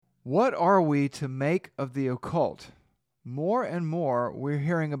What are we to make of the occult? More and more, we're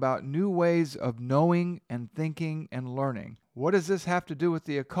hearing about new ways of knowing and thinking and learning. What does this have to do with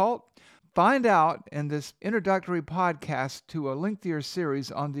the occult? Find out in this introductory podcast to a lengthier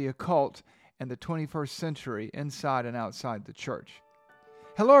series on the occult and the 21st century inside and outside the church.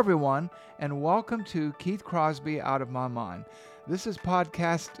 Hello, everyone, and welcome to Keith Crosby Out of My Mind. This is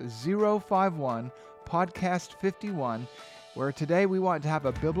podcast 051, podcast 51, where today we want to have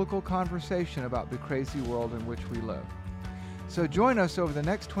a biblical conversation about the crazy world in which we live. So join us over the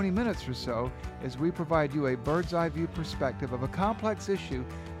next 20 minutes or so as we provide you a bird's eye view perspective of a complex issue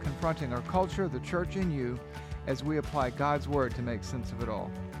confronting our culture, the church, and you as we apply God's Word to make sense of it all.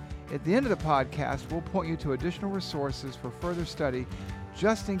 At the end of the podcast, we'll point you to additional resources for further study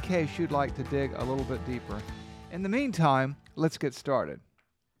just in case you'd like to dig a little bit deeper. In the meantime, let's get started.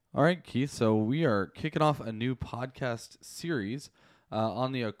 All right, Keith. So we are kicking off a new podcast series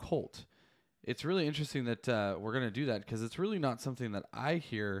on the occult. It's really interesting that we're going to do that because it's really not something that I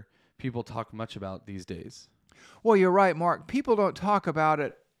hear people talk much about these days. Well, you're right, Mark. People don't talk about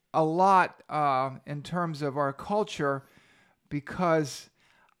it a lot in terms of our culture because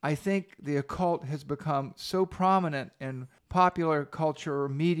I think the occult has become so prominent in popular culture,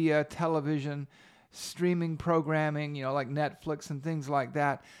 media, television, streaming programming, like Netflix and things like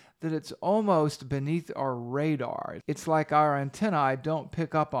that, that it's almost beneath our radar. It's like our antennae don't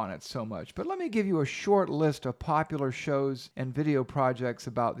pick up on it so much. But let me give you a short list of popular shows and video projects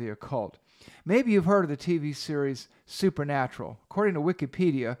about the occult. Maybe you've heard of the TV series Supernatural. According to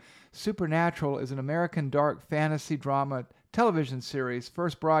Wikipedia, Supernatural is an American dark fantasy drama television series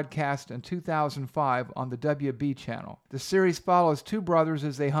first broadcast in 2005 on the WB channel. The series follows two brothers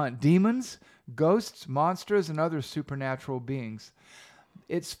as they hunt demons, ghosts, monsters, and other supernatural beings.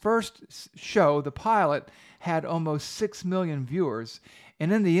 Its first show, the pilot, had almost 6 million viewers,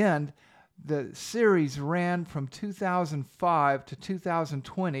 and in the end, the series ran from 2005 to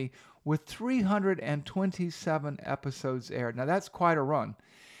 2020 with 327 episodes aired. Now that's quite a run.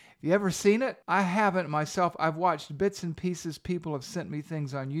 Have you ever seen it? I haven't myself. I've watched bits and pieces. People have sent me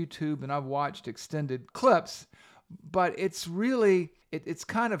things on YouTube, and I've watched extended clips. But it's really, it's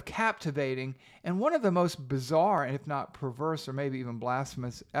kind of captivating. And one of the most bizarre, if not perverse or maybe even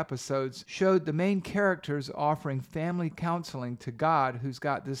blasphemous episodes showed the main characters offering family counseling to God, who's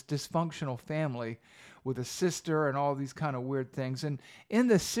got this dysfunctional family with a sister and all these kind of weird things. And in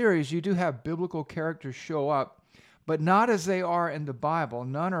this series, you do have biblical characters show up, but not as they are in the Bible.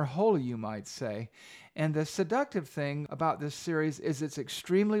 None are holy, you might say. And the seductive thing about this series is it's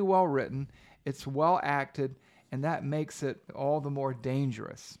extremely well written, it's well acted, and that makes it all the more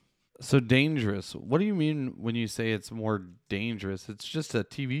dangerous. So dangerous. What do you mean when you say it's more dangerous? It's just a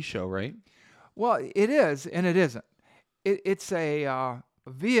TV show, right? Well, it is, and it isn't. It's a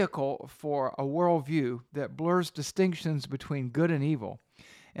vehicle for a worldview that blurs distinctions between good and evil.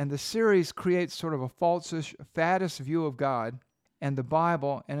 And the series creates sort of a falsish, faddist view of God and the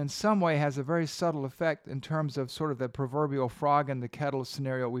Bible, and in some way has a very subtle effect in terms of sort of the proverbial frog in the kettle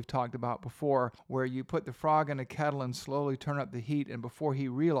scenario we've talked about before, where you put the frog in a kettle and slowly turn up the heat, and before he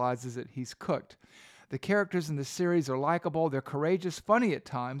realizes it, he's cooked. The characters in the series are likable, they're courageous, funny at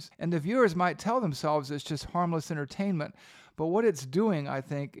times, and the viewers might tell themselves it's just harmless entertainment. But what it's doing, I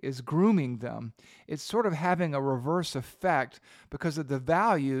think, is grooming them. It's sort of having a reverse effect because of the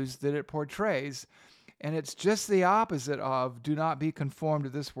values that it portrays. And it's just the opposite of do not be conformed to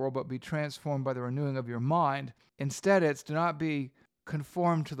this world, but be transformed by the renewing of your mind. Instead, it's do not be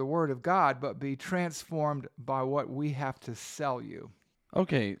conformed to the Word of God, but be transformed by what we have to sell you.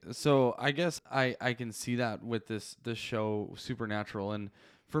 Okay, so I guess I can see that with this show, Supernatural. And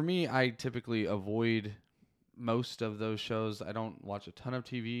for me, I typically avoid most of those shows. I don't watch a ton of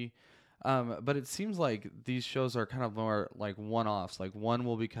TV. But it seems like these shows are kind of more like one-offs. Like one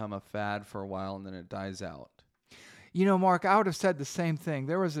will become a fad for a while and then it dies out. Mark, I would have said the same thing.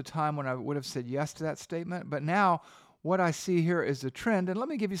 There was a time when I would have said yes to that statement, but now what I see here is a trend, and let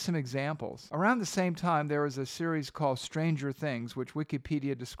me give you some examples. Around the same time, there was a series called Stranger Things, which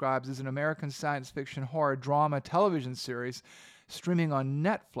Wikipedia describes as an American science fiction horror drama television series streaming on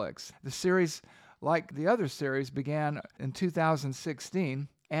Netflix. The series, like the other series, began in 2016,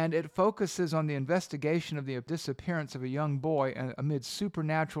 and it focuses on the investigation of the disappearance of a young boy amid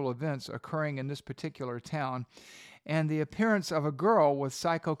supernatural events occurring in this particular town, and the appearance of a girl with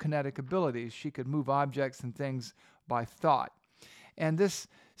psychokinetic abilities. She could move objects and things by thought. And this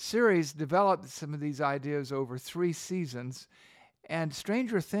series developed some of these ideas over 3 seasons, and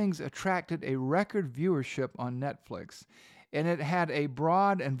Stranger Things attracted a record viewership on Netflix. And it had a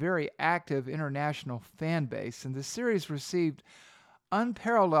broad and very active international fan base, and the series received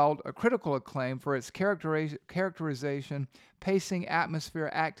unparalleled critical acclaim for its characterization, pacing, atmosphere,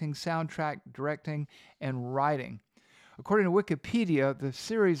 acting, soundtrack, directing, and writing. According to Wikipedia, the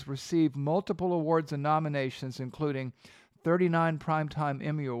series received multiple awards and nominations, including 39 Primetime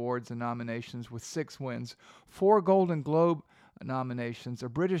Emmy Awards and nominations with 6 wins, 4 Golden Globe nominations, a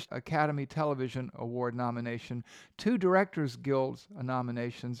British Academy Television Award nomination, 2 Directors Guild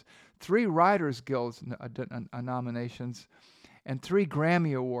nominations, 3 Writers Guild nominations, and 3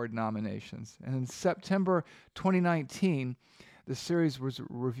 Grammy Award nominations. And in September 2019, the series was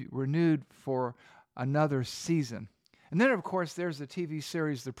renewed for another season. And then, of course, there's the TV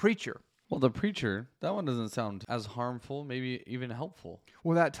series The Preacher. Well, The Preacher, that one doesn't sound as harmful, maybe even helpful.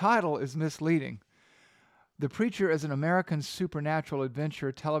 Well, that title is misleading. The Preacher is an American supernatural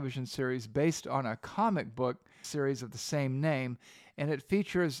adventure television series based on a comic book series of the same name, and it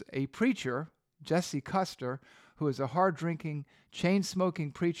features a preacher, Jesse Custer, who is a hard-drinking,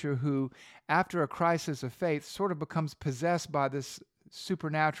 chain-smoking preacher who, after a crisis of faith, sort of becomes possessed by this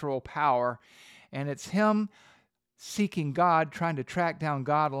supernatural power, and it's him seeking God, trying to track down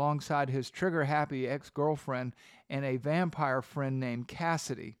God alongside his trigger-happy ex-girlfriend and a vampire friend named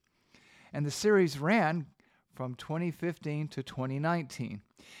Cassidy. And the series ran from 2015 to 2019.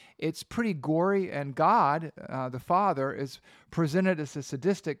 It's pretty gory, and God, the Father, is presented as a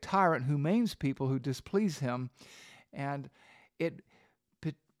sadistic tyrant who maims people who displease him, and it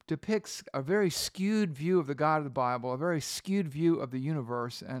depicts a very skewed view of the God of the Bible, a very skewed view of the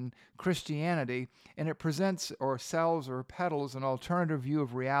universe and Christianity, and it presents or sells or peddles an alternative view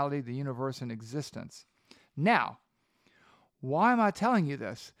of reality, the universe, and existence. Now, why am I telling you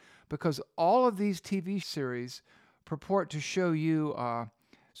this? Because all of these TV series purport to show you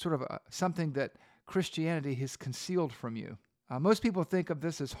something that Christianity has concealed from you. Most people think of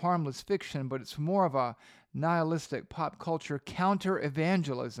this as harmless fiction, but it's more of a nihilistic pop culture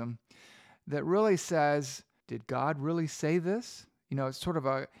counter-evangelism that really says, did God really say this? It's sort of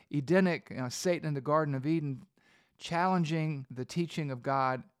a Edenic, Satan in the Garden of Eden, challenging the teaching of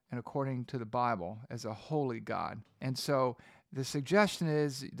God and according to the Bible as a holy God. And so the suggestion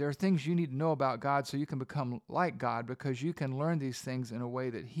is there are things you need to know about God so you can become like God, because you can learn these things in a way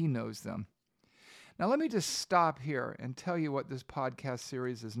that He knows them. Now, let me just stop here and tell you what this podcast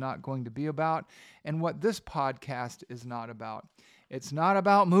series is not going to be about and what this podcast is not about. It's not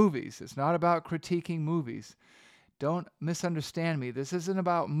about movies. It's not about critiquing movies. Don't misunderstand me. This isn't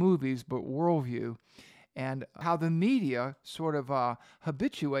about movies, but worldview and how the media sort of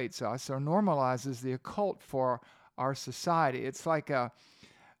habituates us or normalizes the occult for our society. It's like a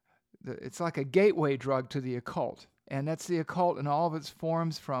gateway drug to the occult. And that's the occult in all of its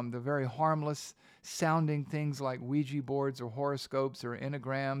forms, from the very harmless sounding things like Ouija boards or horoscopes or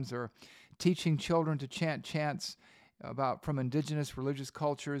enneagrams, or teaching children to chant chants from indigenous religious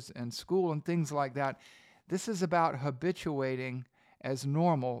cultures and school and things like that. This is about habituating as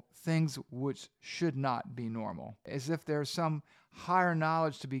normal things which should not be normal, as if there's some higher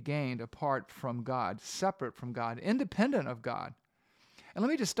knowledge to be gained apart from God, separate from God, independent of God. And let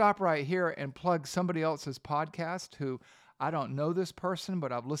me just stop right here and plug somebody else's podcast who I don't know this person,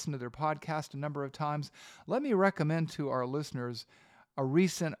 but I've listened to their podcast a number of times. Let me recommend to our listeners a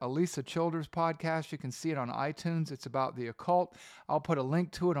recent Alisa Childers podcast. You can see it on iTunes. It's about the occult. I'll put a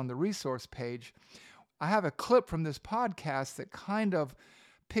link to it on the resource page. I have a clip from this podcast that kind of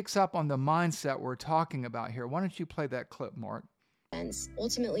picks up on the mindset we're talking about here. Why don't you play that clip, Mark? And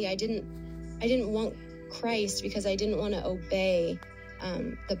ultimately, I didn't want Christ because I didn't want to obey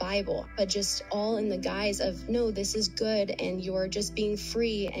the Bible, but just all in the guise of, no, this is good, and you're just being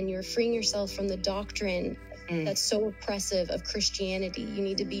free, and you're freeing yourself from the doctrine that's so oppressive of Christianity. You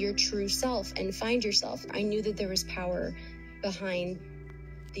need to be your true self and find yourself. I knew that there was power behind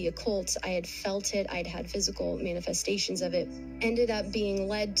the occult. I had felt it. I'd had physical manifestations of it. Ended up being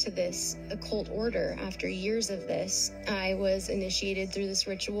led to this occult order. After years of this, I was initiated through this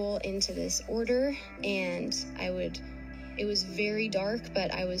ritual into this order, and it was very dark,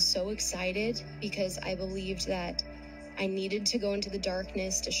 but I was so excited because I believed that I needed to go into the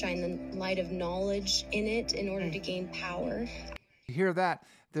darkness to shine the light of knowledge in it in order to gain power. You hear that?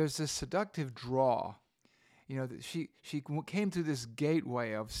 There's this seductive draw. That she came through this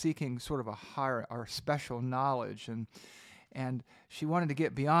gateway of seeking sort of a higher or special knowledge, and she wanted to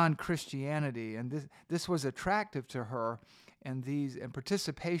get beyond Christianity, and this was attractive to her, and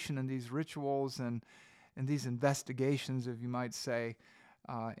participation in these rituals and these investigations, if you might say,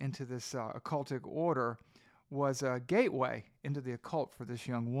 into this occultic order was a gateway into the occult for this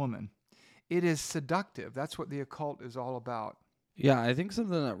young woman. It is seductive. That's what the occult is all about. Yeah, I think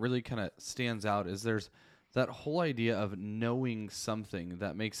something that really kind of stands out is there's that whole idea of knowing something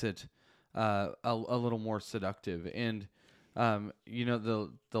that makes it a little more seductive. And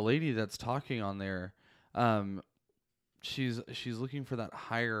the lady that's talking on there, she's looking for that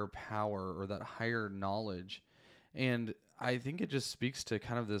higher power or that higher knowledge. And I think it just speaks to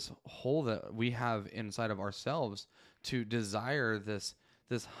kind of this hole that we have inside of ourselves to desire this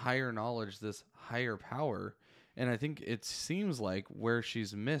higher knowledge, this higher power. And I think it seems like where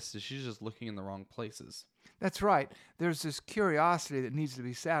she's missed is she's just looking in the wrong places. That's right. There's this curiosity that needs to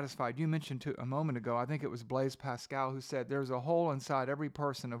be satisfied. You mentioned a moment ago, I think it was Blaise Pascal who said there's a hole inside every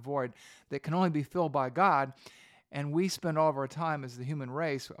person, a void that can only be filled by God. And we spend all of our time as the human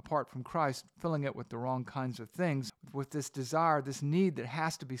race, apart from Christ, filling it with the wrong kinds of things, with this desire, this need that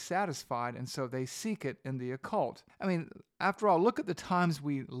has to be satisfied, and so they seek it in the occult. I mean, after all, look at the times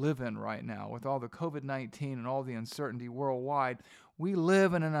we live in right now, with all the COVID-19 and all the uncertainty worldwide. We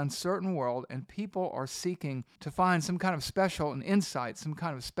live in an uncertain world, and people are seeking to find some kind of special insight, some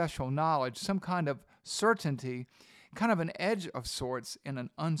kind of special knowledge, some kind of certainty, kind of an edge of sorts in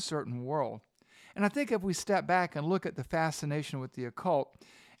an uncertain world. And I think if we step back and look at the fascination with the occult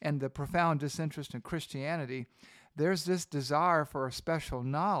and the profound disinterest in Christianity, there's this desire for a special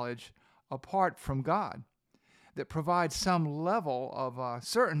knowledge apart from God that provides some level of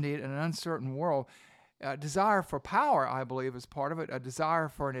certainty in an uncertain world. A desire for power, I believe, is part of it, a desire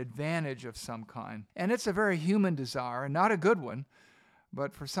for an advantage of some kind. And it's a very human desire, and not a good one,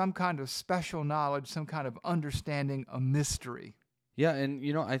 but for some kind of special knowledge, some kind of understanding a mystery. Yeah,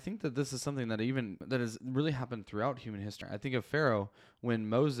 and I think that this is something that has really happened throughout human history. I think of Pharaoh when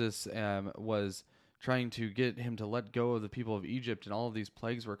Moses was trying to get him to let go of the people of Egypt, and all of these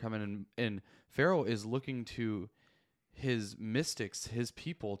plagues were coming, and Pharaoh is looking to his mystics, his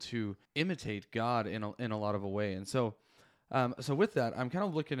people, to imitate God in a lot of a way. And so with that, I'm kind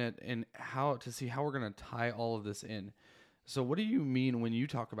of looking at how to see how we're going to tie all of this in. So what do you mean when you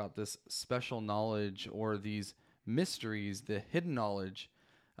talk about this special knowledge or these mysteries, the hidden knowledge,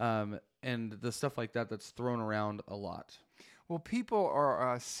 and the stuff like that that's thrown around a lot? Well, people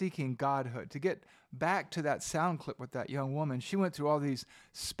are seeking godhood. To get back to that sound clip with that young woman, she went through all these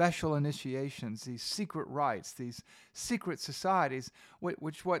special initiations, these secret rites, these secret societies,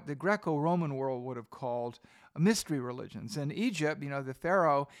 which what the Greco-Roman world would have called mystery religions. In Egypt, the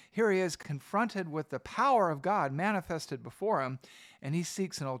Pharaoh, here he is confronted with the power of God manifested before him, and he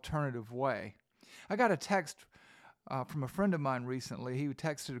seeks an alternative way. I got a text from a friend of mine recently. He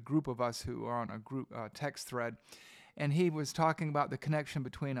texted a group of us who are on a group text thread, and he was talking about the connection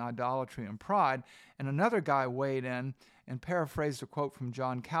between idolatry and pride. And another guy weighed in and paraphrased a quote from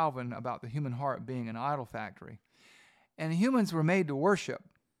John Calvin about the human heart being an idol factory. And humans were made to worship.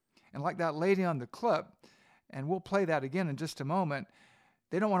 And like that lady on the clip, and we'll play that again in just a moment,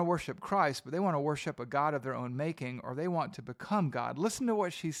 they don't want to worship Christ, but they want to worship a God of their own making, or they want to become God. Listen to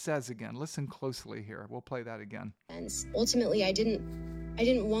what she says again. Listen closely here. We'll play that again. And ultimately, I didn't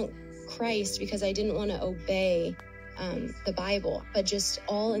want Christ because I didn't want to obey the Bible, but just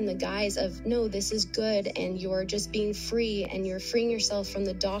all in the guise of, no, this is good, and you're just being free, and you're freeing yourself from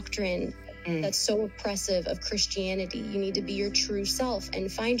the doctrine that's so oppressive of Christianity. You need to be your true self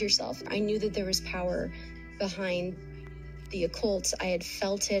and find yourself. I knew that there was power behind the occult. I had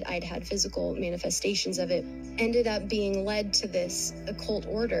felt it. I'd had physical manifestations of it. Ended up being led to this occult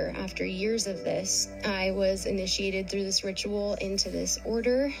order. After years of this, I was initiated through this ritual into this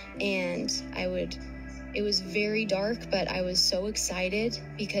order, and it was very dark, but I was so excited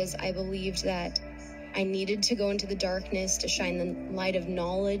because I believed that I needed to go into the darkness to shine the light of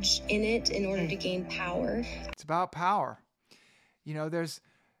knowledge in it in order to gain power. It's about power.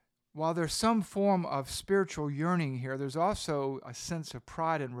 While there's some form of spiritual yearning here, there's also a sense of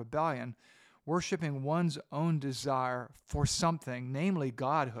pride and rebellion, worshiping one's own desire for something, namely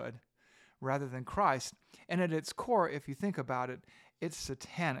godhood, rather than Christ. And at its core, if you think about it, it's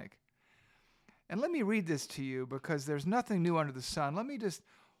satanic. And let me read this to you because there's nothing new under the sun. Let me just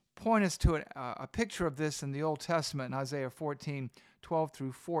point us to a picture of this in the Old Testament in Isaiah 14:12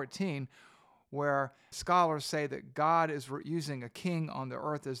 through 14, where scholars say that God is using a king on the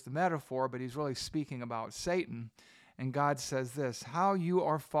earth as the metaphor, but he's really speaking about Satan. And God says this, "How you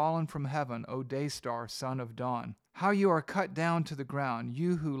are fallen from heaven, O day star, son of dawn. How you are cut down to the ground,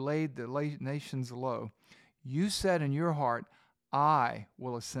 you who laid the nations low. You said in your heart, I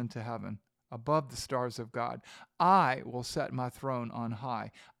will ascend to heaven, above the stars of God. I will set my throne on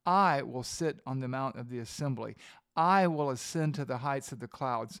high. I will sit on the mount of the assembly. I will ascend to the heights of the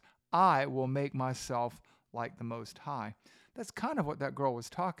clouds. I will make myself like the Most High." That's kind of what that girl was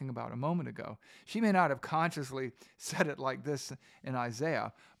talking about a moment ago. She may not have consciously said it like this in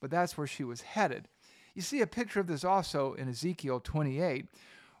Isaiah, but that's where she was headed. You see a picture of this also in Ezekiel 28,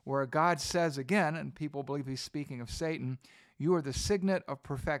 where God says again, and people believe he's speaking of Satan, you are the signet of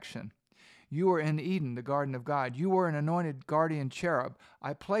perfection. You were in Eden, the garden of God. You were an anointed guardian cherub.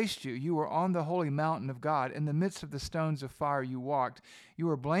 I placed you. You were on the holy mountain of God. In the midst of the stones of fire you walked. You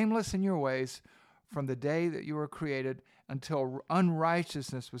were blameless in your ways from the day that you were created until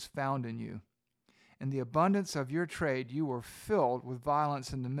unrighteousness was found in you. In the abundance of your trade you were filled with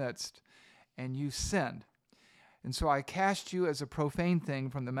violence in the midst, and you sinned. And so I cast you as a profane thing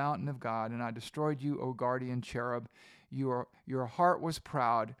from the mountain of God, and I destroyed you, O guardian cherub. Your heart was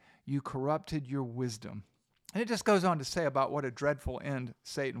proud. You corrupted your wisdom. And it just goes on to say about what a dreadful end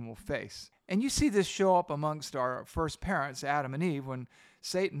Satan will face. And you see this show up amongst our first parents, Adam and Eve, when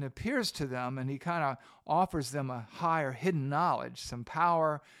Satan appears to them and he kind of offers them a higher hidden knowledge, some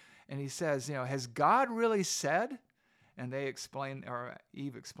power. And he says, has God really said? And they explain, or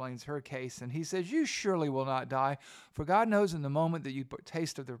Eve explains her case, and he says, you surely will not die, for God knows in the moment that you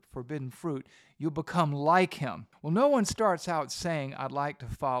taste of the forbidden fruit, you'll become like him. Well, no one starts out saying, I'd like to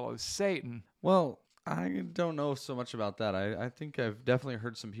follow Satan. Well, I don't know so much about that. I think I've definitely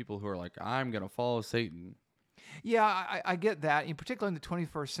heard some people who are like, I'm going to follow Satan. Yeah, I get that. Particularly in the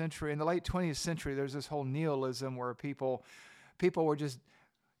 21st century, in the late 20th century, there's this whole nihilism where people were just,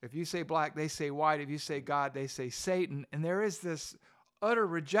 if you say black, they say white. If you say God, they say Satan. And there is this utter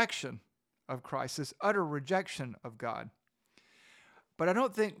rejection of Christ, this utter rejection of God. But I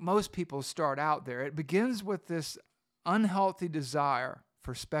don't think most people start out there. It begins with this unhealthy desire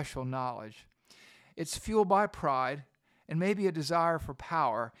for special knowledge. It's fueled by pride and maybe a desire for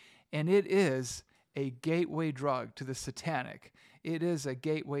power, and it is a gateway drug to the satanic. It is a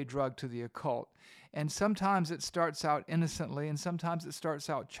gateway drug to the occult. And sometimes it starts out innocently, and sometimes it starts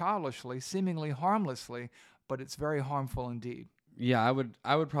out childishly, seemingly harmlessly, but it's very harmful indeed. Yeah,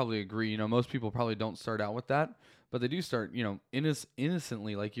 I would probably agree. Most people probably don't start out with that, but they do start,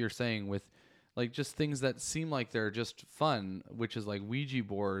 innocently, like you're saying, with like just things that seem like they're just fun, which is like Ouija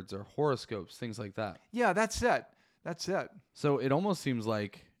boards or horoscopes, things like that. Yeah, that's it. That's it. So it almost seems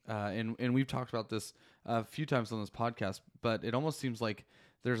like, and we've talked about this a few times on this podcast, but it almost seems like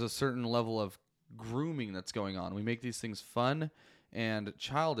there's a certain level of grooming that's going on. We make these things fun and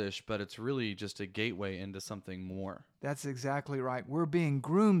childish, but it's really just a gateway into something more. That's exactly right. We're being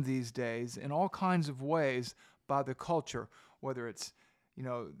groomed these days in all kinds of ways by the culture, whether it's,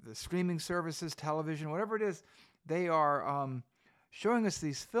 the streaming services, television, whatever it is. They are showing us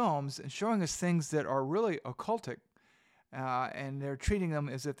these films and showing us things that are really occultic, and they're treating them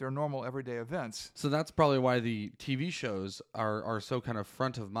as if they're normal everyday events. So that's probably why the TV shows are so kind of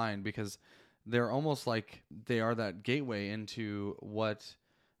front of mind, because they're almost like they are that gateway into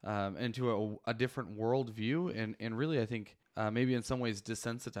into a different worldview, and really, I think, maybe in some ways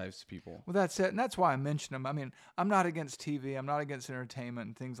desensitize people. Well, that's it, and that's why I mention them. I mean, I'm not against TV, I'm not against entertainment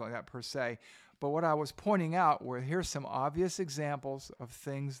and things like that per se, but what I was pointing out were here's some obvious examples of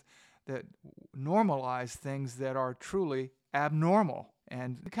things that normalize things that are truly abnormal.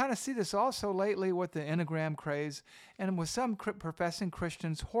 And we kind of see this also lately with the Enneagram craze and with some professing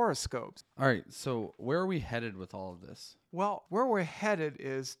Christians' horoscopes. All right, so where are we headed with all of this? Well, where we're headed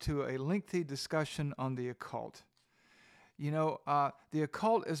is to a lengthy discussion on the occult. The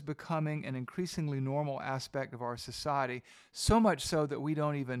occult is becoming an increasingly normal aspect of our society, so much so that we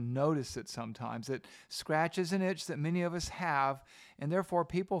don't even notice it sometimes. It scratches an itch that many of us have, and therefore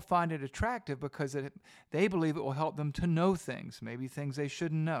people find it attractive because they believe it will help them to know things, maybe things they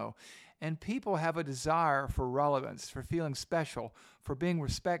shouldn't know. And people have a desire for relevance, for feeling special, for being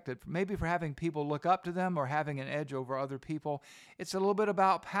respected, maybe for having people look up to them or having an edge over other people. It's a little bit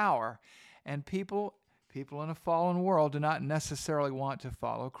about power. And people in a fallen world do not necessarily want to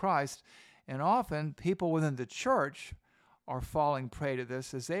follow Christ. And often people within the church are falling prey to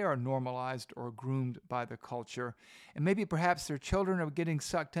this as they are normalized or groomed by the culture. And maybe perhaps their children are getting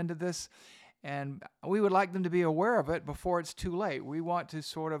sucked into this, and we would like them to be aware of it before it's too late. We want to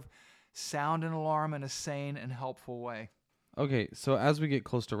sort of sound an alarm in a sane and helpful way. Okay, so as we get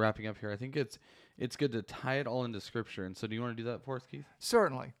close to wrapping up here, I think it's good to tie it all into Scripture. And so do you want to do that for us, Keith?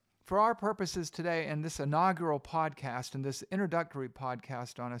 Certainly. For our purposes today, in this inaugural podcast and this introductory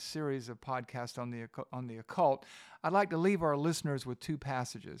podcast on a series of podcasts on the occult, I'd like to leave our listeners with two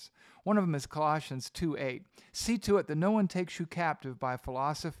passages. One of them is Colossians 2:8. See to it that no one takes you captive by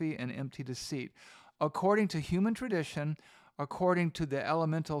philosophy and empty deceit, according to human tradition, according to the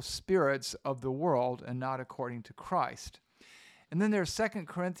elemental spirits of the world, and not according to Christ. And then there's 2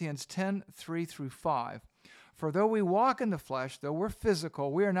 Corinthians 10:3-5. For though we walk in the flesh, though we're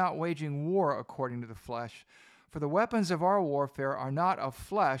physical, we are not waging war according to the flesh. For the weapons of our warfare are not of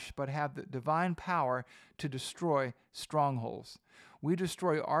flesh, but have the divine power to destroy strongholds. We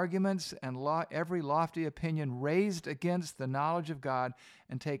destroy arguments and every lofty opinion raised against the knowledge of God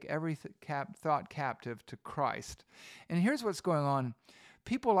and take every thought captive to Christ. And here's what's going on.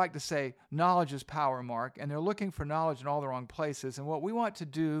 People like to say knowledge is power, Mark, and they're looking for knowledge in all the wrong places. And what we want to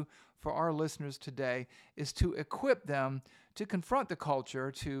do for our listeners today is to equip them to confront the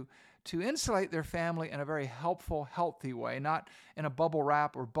culture, to insulate their family in a very helpful, healthy way, not in a bubble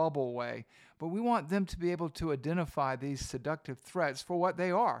wrap or bubble way. But we want them to be able to identify these seductive threats for what they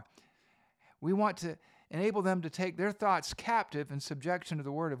are. We want to enable them to take their thoughts captive in subjection to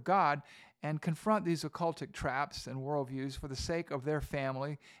the Word of God and confront these occultic traps and worldviews for the sake of their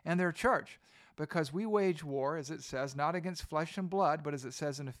family and their church. Because we wage war, as it says, not against flesh and blood, but as it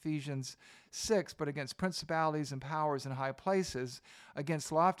says in Ephesians 6, but against principalities and powers in high places,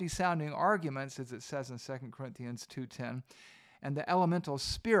 against lofty sounding arguments, as it says in 2 Corinthians 2:10, and the elemental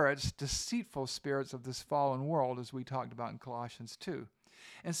spirits, deceitful spirits of this fallen world, as we talked about in Colossians 2.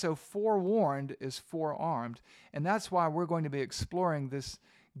 And so forewarned is forearmed, and that's why we're going to be exploring this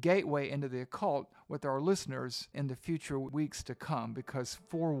gateway into the occult with our listeners in the future weeks to come, because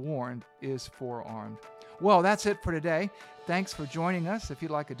forewarned is forearmed. Well, that's it for today. Thanks for joining us. If you'd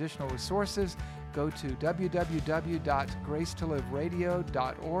like additional resources, go to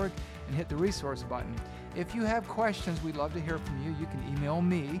www.gracetoliveradio.org and hit the resource button. If you have questions, we'd love to hear from you. You can email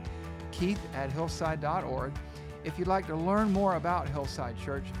me, keith@hillside.org. If you'd like to learn more about Hillside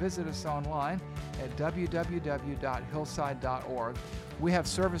Church, visit us online at www.hillside.org. We have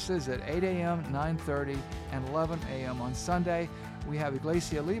services at 8 a.m., 9:30, and 11 a.m. on Sunday. We have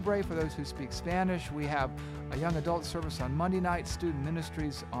Iglesia Libre for those who speak Spanish. We have a young adult service on Monday night, student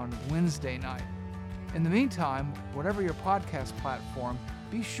ministries on Wednesday night. In the meantime, whatever your podcast platform,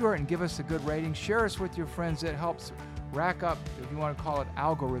 be sure and give us a good rating. Share us with your friends. It helps rack up, if you want to call it,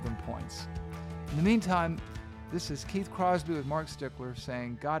 algorithm points. In the meantime, this is Keith Crosby with Mark Stickler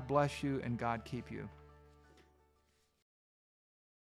saying, God bless you and God keep you.